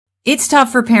It's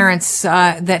tough for parents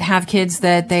that have kids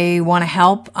that they want to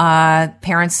help.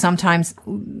 Parents sometimes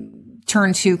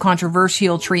turn to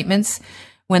controversial treatments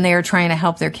when they are trying to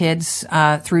help their kids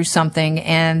through something.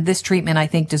 And this treatment, I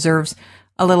think, deserves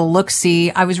a little look-see.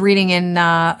 I was reading in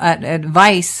at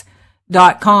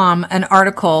Vice.com an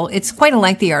article. It's quite a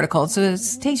lengthy article, so it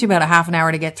takes you about a half an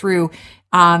hour to get through.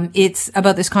 It's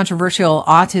about this controversial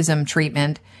autism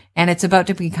treatment, and it's about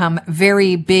to become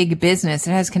very big business.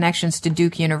 It has connections to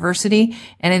Duke University,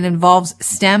 and it involves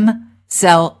stem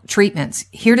cell treatments.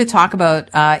 Here to talk about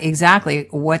exactly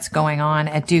what's going on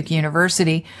at Duke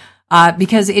University,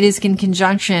 because it is in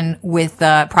conjunction with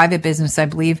private business, I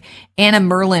believe. Anna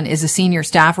Merlin is a senior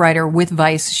staff writer with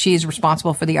Vice. She is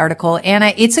responsible for the article.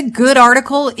 Anna, it's a good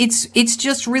article. It's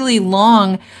just really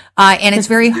long, and it's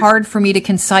very hard for me to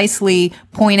concisely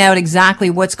point out exactly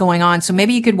what's going on. So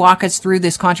maybe you could walk us through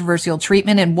this controversial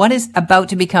treatment and what is about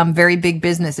to become very big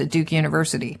business at Duke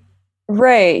University.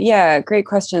 Right. Yeah. Great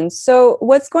question. So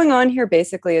what's going on here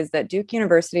basically is that Duke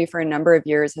University for a number of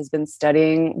years has been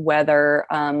studying whether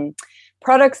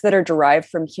products that are derived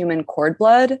from human cord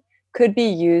blood could be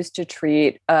used to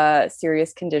treat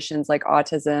serious conditions like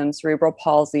autism, cerebral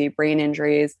palsy, brain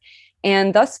injuries.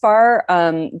 And thus far,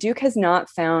 Duke has not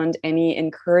found any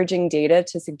encouraging data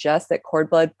to suggest that cord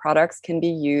blood products can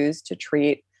be used to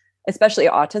treat, especially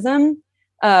autism,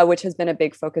 which has been a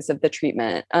big focus of the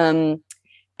treatment.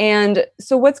 And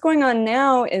so what's going on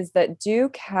now is that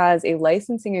Duke has a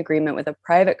licensing agreement with a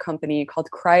private company called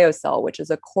CryoCell, which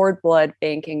is a cord blood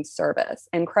banking service.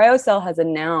 And CryoCell has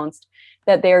announced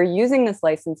that they are using this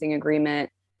licensing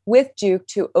agreement with Duke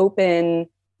to open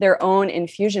their own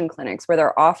infusion clinics where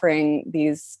they're offering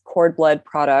these cord blood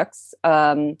products,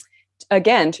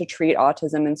 again, to treat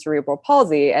autism and cerebral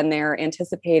palsy. And they're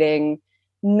anticipating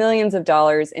millions of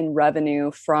dollars in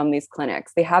revenue from these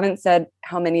clinics. They haven't said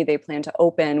how many they plan to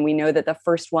open. We know that the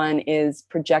first one is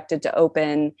projected to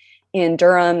open in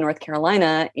Durham, North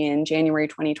Carolina in January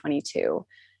 2022.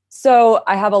 So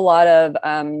I have a lot of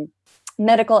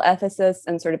medical ethicists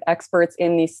and sort of experts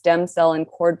in the stem cell and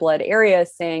cord blood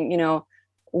areas saying, you know,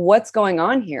 what's going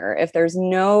on here? If there's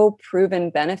no proven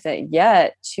benefit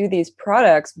yet to these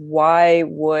products, why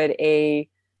would a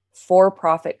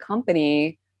for-profit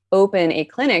company open a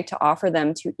clinic to offer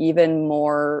them to even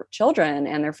more children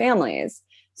and their families?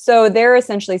 So they're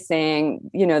essentially saying,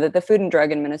 you know, that the Food and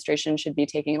Drug Administration should be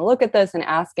taking a look at this and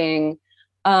asking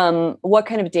what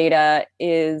kind of data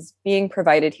is being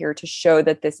provided here to show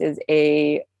that this is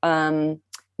a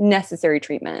necessary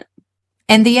treatment.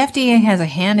 And the FDA has a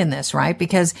hand in this, right?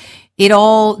 Because it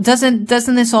all doesn't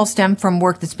this all stem from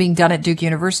work that's being done at Duke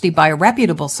University by a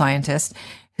reputable scientist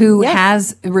who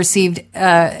has received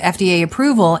FDA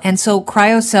approval. And so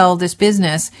CryoCell, this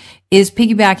business, is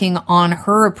piggybacking on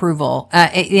her approval.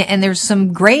 And there's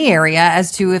some gray area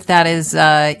as to if that is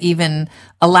even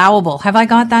allowable. Have I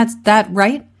got that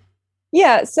right?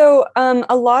 Yeah. So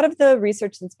a lot of the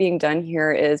research that's being done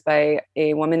here is by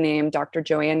a woman named Dr.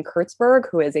 Joanne Kurtzberg,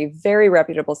 who is a very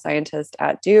reputable scientist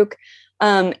at Duke.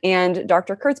 And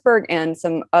Dr. Kurtzberg and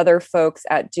some other folks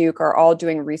at Duke are all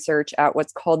doing research at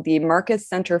what's called the Marcus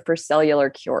Center for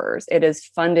Cellular Cures. It is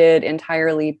funded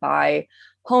entirely by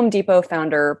Home Depot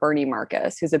founder Bernie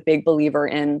Marcus, who's a big believer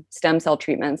in stem cell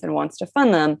treatments and wants to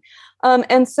fund them.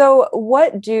 And so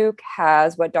what Duke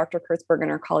has, what Dr. Kurtzberg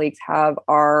and her colleagues have,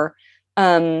 are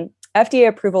FDA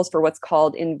approvals for what's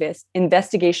called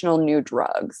investigational new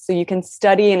drugs. So you can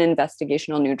study an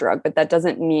investigational new drug, but that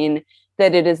doesn't mean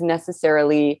that it is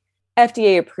necessarily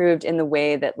FDA approved in the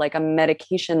way that like a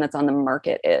medication that's on the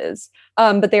market is.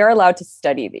 But they are allowed to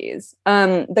study these.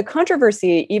 The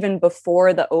controversy, even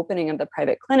before the opening of the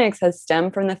private clinics, has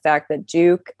stemmed from the fact that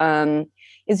Duke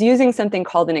is using something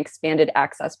called an expanded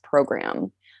access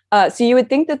program. So you would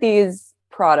think that these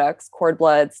products, cord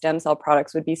blood, stem cell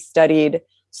products, would be studied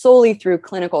solely through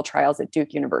clinical trials at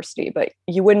Duke University, but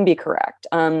you wouldn't be correct.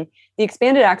 The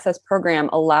expanded access program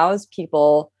allows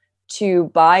people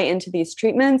to buy into these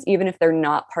treatments, even if they're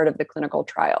not part of the clinical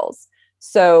trials.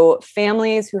 So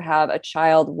families who have a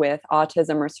child with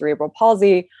autism or cerebral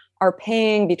palsy are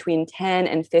paying between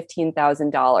 $10,000 and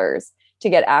 $15,000 to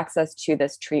get access to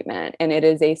this treatment. And it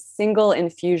is a single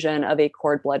infusion of a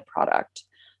cord blood product.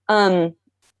 And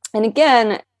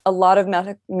again, a lot of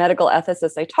medical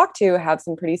ethicists I talk to have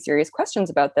some pretty serious questions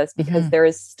about this because there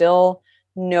is still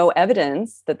no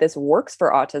evidence that this works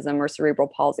for autism or cerebral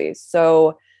palsy.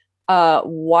 So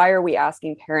why are we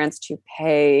asking parents to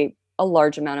pay a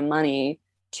large amount of money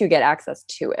to get access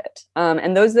to it?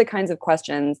 And those are the kinds of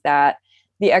questions that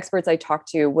the experts I talk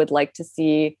to would like to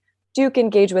see Duke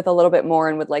engage with a little bit more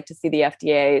and would like to see the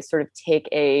FDA sort of take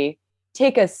a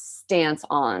take a stance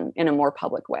on in a more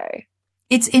public way.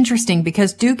 It's interesting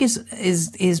because Duke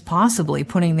is possibly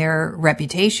putting their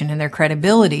reputation and their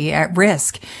credibility at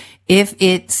risk if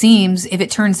it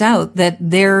turns out that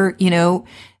they're,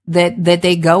 that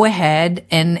they go ahead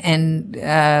and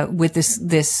with this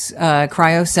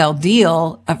CryoCell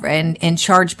deal and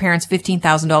charge parents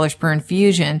 $15,000 per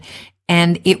infusion,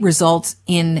 and it results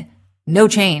in no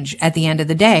change at the end of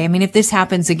the day. I mean, if this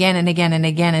happens again and again and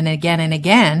again and again and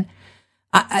again,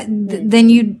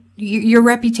 then your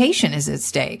reputation is at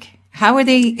stake. How are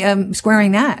they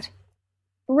squaring that?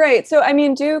 Right. So, I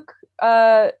mean, Duke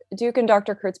and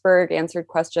Dr. Kurtzberg answered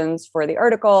questions for the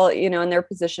article, and their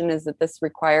position is that this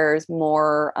requires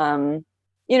more,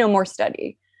 more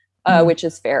study, which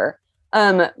is fair.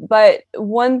 But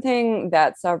one thing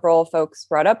that several folks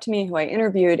brought up to me who I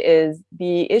interviewed is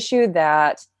the issue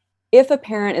that if a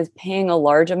parent is paying a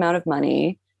large amount of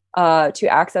money to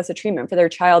access a treatment for their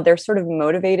child, they're sort of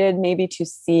motivated maybe to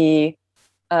see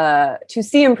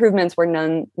improvements where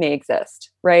none may exist,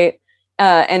 right?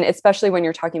 And especially when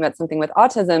you're talking about something with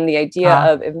autism, the idea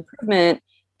of improvement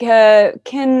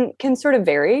can sort of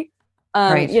vary.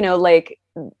 Right. Like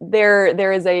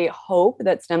there is a hope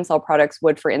that stem cell products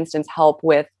would, for instance, help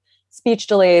with speech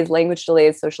delays, language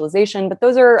delays, socialization, but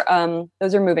those are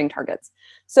moving targets.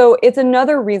 So it's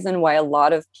another reason why a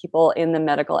lot of people in the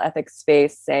medical ethics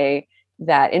space say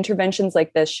that interventions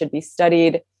like this should be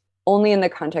studied only in the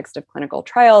context of clinical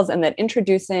trials, and that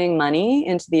introducing money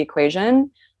into the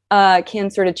equation can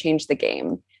sort of change the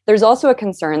game. There's also a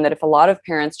concern that if a lot of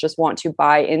parents just want to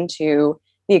buy into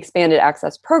the expanded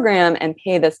access program and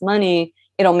pay this money,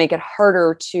 it'll make it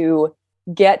harder to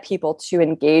get people to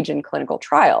engage in clinical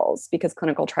trials because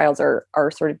clinical trials are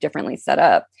sort of differently set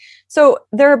up. So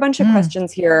there are a bunch of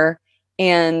questions here.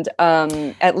 And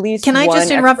at least can I just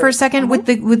interrupt for a second with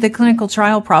the clinical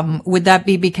trial problem? Would that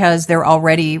be because they're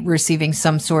already receiving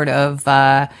some sort of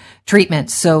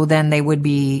treatment, so then they would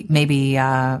be maybe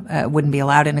wouldn't be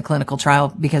allowed in a clinical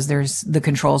trial because the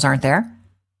controls aren't there?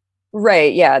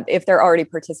 Right. Yeah. If they're already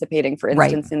participating, for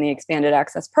instance, in the expanded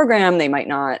access program, they might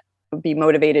not be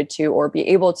motivated to or be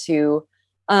able to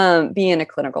be in a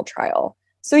clinical trial.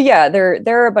 So yeah, there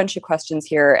are a bunch of questions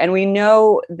here, and we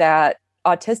know that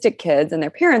autistic kids and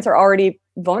their parents are already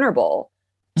vulnerable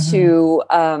to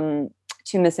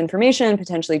misinformation,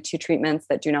 potentially to treatments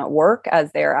that do not work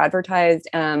as they are advertised.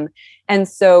 And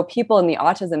so people in the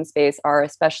autism space are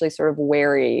especially sort of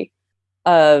wary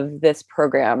of this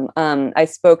program. I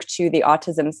spoke to the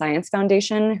Autism Science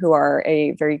Foundation, who are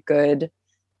a very good,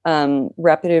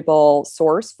 reputable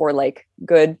source for like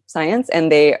good science,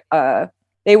 and they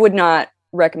would not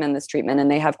recommend this treatment,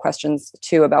 and they have questions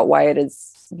too about why it is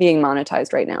being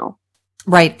monetized right now.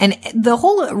 Right. And the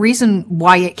whole reason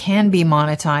why it can be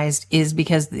monetized is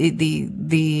because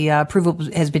the approval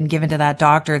has been given to that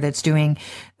doctor that's doing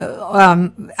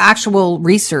actual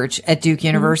research at Duke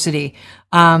University.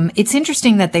 It's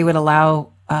interesting that they would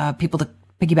allow people to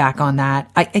piggyback on that.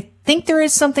 I think there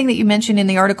is something that you mentioned in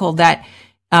the article that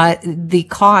the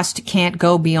cost can't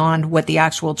go beyond what the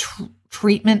actual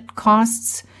treatment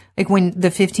costs, like when the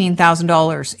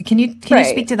 $15,000. Can you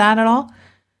speak to that at all?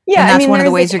 Yeah, and that's one of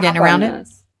the ways you're getting around it.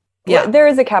 Yeah, there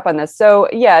is a cap on this. So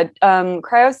yeah,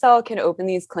 CryoCell can open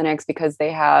these clinics because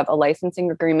they have a licensing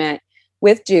agreement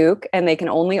with Duke, and they can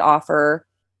only offer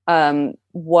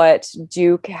what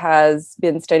Duke has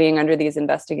been studying under these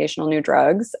investigational new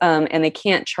drugs, and they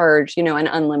can't charge, an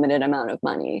unlimited amount of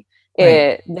money.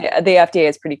 Right. The FDA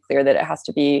is pretty clear that it has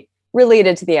to be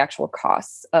related to the actual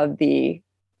costs of the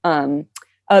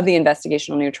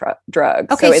investigational new drugs.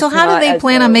 Okay, so how do they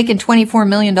plan on making $24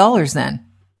 million then?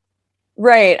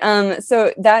 Right.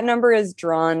 So that number is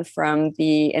drawn from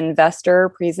the investor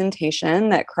presentation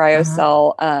that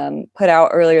CryoCell put out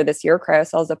earlier this year.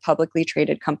 CryoCell is a publicly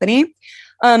traded company.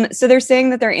 So they're saying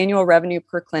that their annual revenue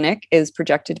per clinic is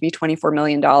projected to be $24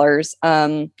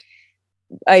 million.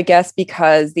 I guess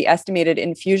because the estimated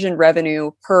infusion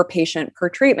revenue per patient per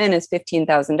treatment is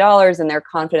 $15,000, and they're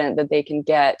confident that they can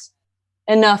get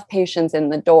enough patients in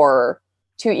the door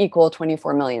to equal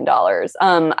 $24 million.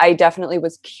 I definitely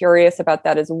was curious about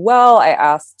that as well. I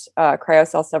asked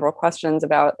CryoCell several questions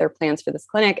about their plans for this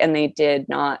clinic, and they did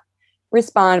not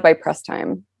respond by press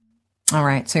time. All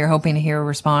right. So you're hoping to hear a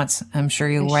response. I'm sure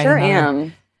you'll write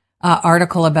another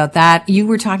article about that. You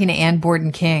were talking to Anne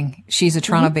Borden-King. She's a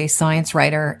Toronto-based science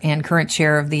writer and current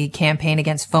chair of the Campaign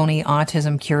Against Phony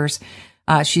Autism Cures.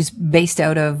 She's based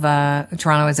out of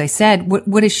Toronto, as I said.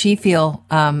 What does she feel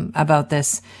about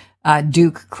this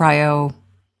Duke Cryo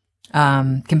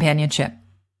companionship?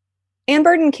 Anne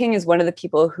Borden-King is one of the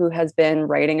people who has been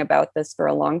writing about this for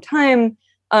a long time.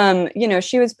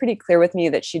 She was pretty clear with me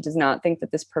that she does not think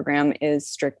that this program is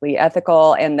strictly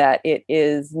ethical and that it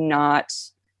is not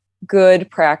good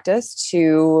practice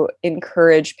to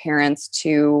encourage parents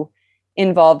to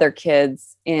involve their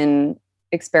kids in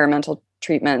experimental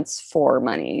treatments for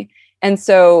money. And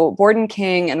so Borden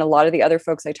King and a lot of the other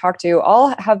folks I talked to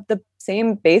all have the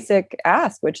same basic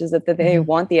ask, which is that they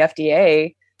want the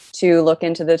FDA to look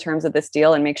into the terms of this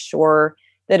deal and make sure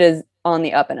that it is on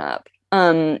the up and up.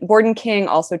 Borden King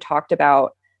also talked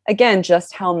about, again,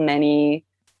 just how many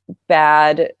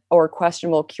bad or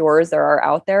questionable cures there are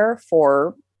out there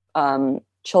for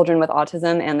children with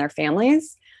autism and their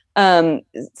families.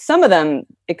 Some of them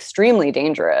extremely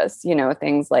dangerous,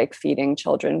 things like feeding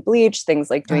children bleach, things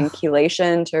like doing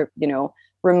chelation to,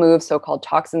 remove so-called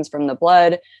toxins from the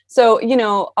blood. So,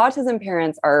 autism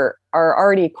parents are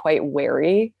already quite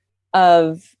wary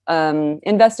of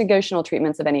investigational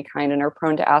treatments of any kind and are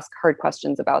prone to ask hard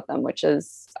questions about them, which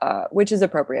is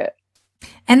appropriate.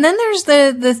 And then there's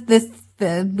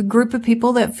the group of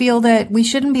people that feel that we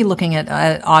shouldn't be looking at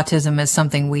autism as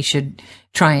something we should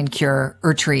try and cure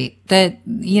or treat, that,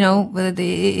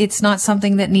 it's not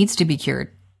something that needs to be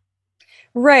cured.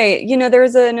 Right.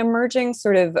 There's an emerging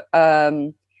sort of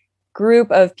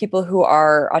group of people who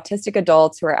are autistic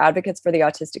adults who are advocates for the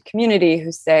autistic community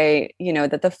who say,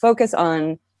 that the focus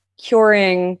on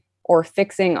curing or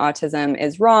fixing autism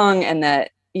is wrong and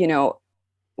that,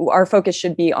 our focus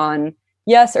should be on,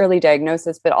 yes, early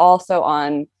diagnosis, but also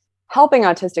on helping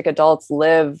autistic adults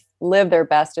live their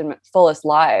best and fullest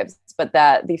lives, but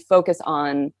that the focus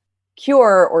on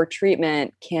cure or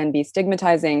treatment can be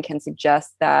stigmatizing, can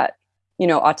suggest that,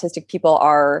 autistic people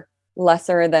are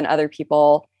lesser than other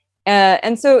people.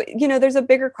 And so, there's a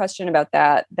bigger question about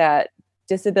that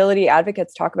disability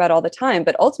advocates talk about all the time.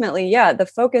 But ultimately, the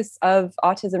focus of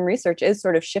autism research is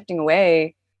sort of shifting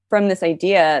away from this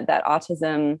idea that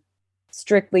autism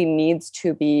strictly needs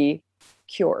to be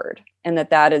cured and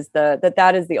that is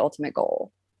the ultimate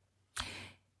goal.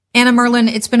 Anna Merlan,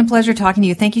 it's been a pleasure talking to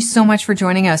you. Thank you so much for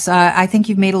joining us. I think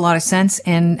you've made a lot of sense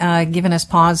and given us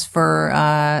pause for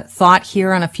thought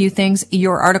here on a few things.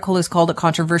 Your article is called "A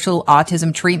Controversial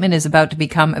Autism Treatment is About to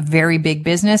Become a Very Big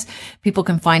Business." People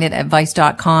can find it at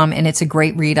Vice.com, and it's a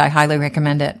great read. I highly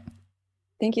recommend it.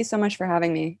 Thank you so much for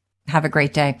having me. Have a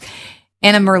great day.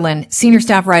 Anna Merlan, senior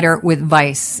staff writer with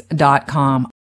Vice.com.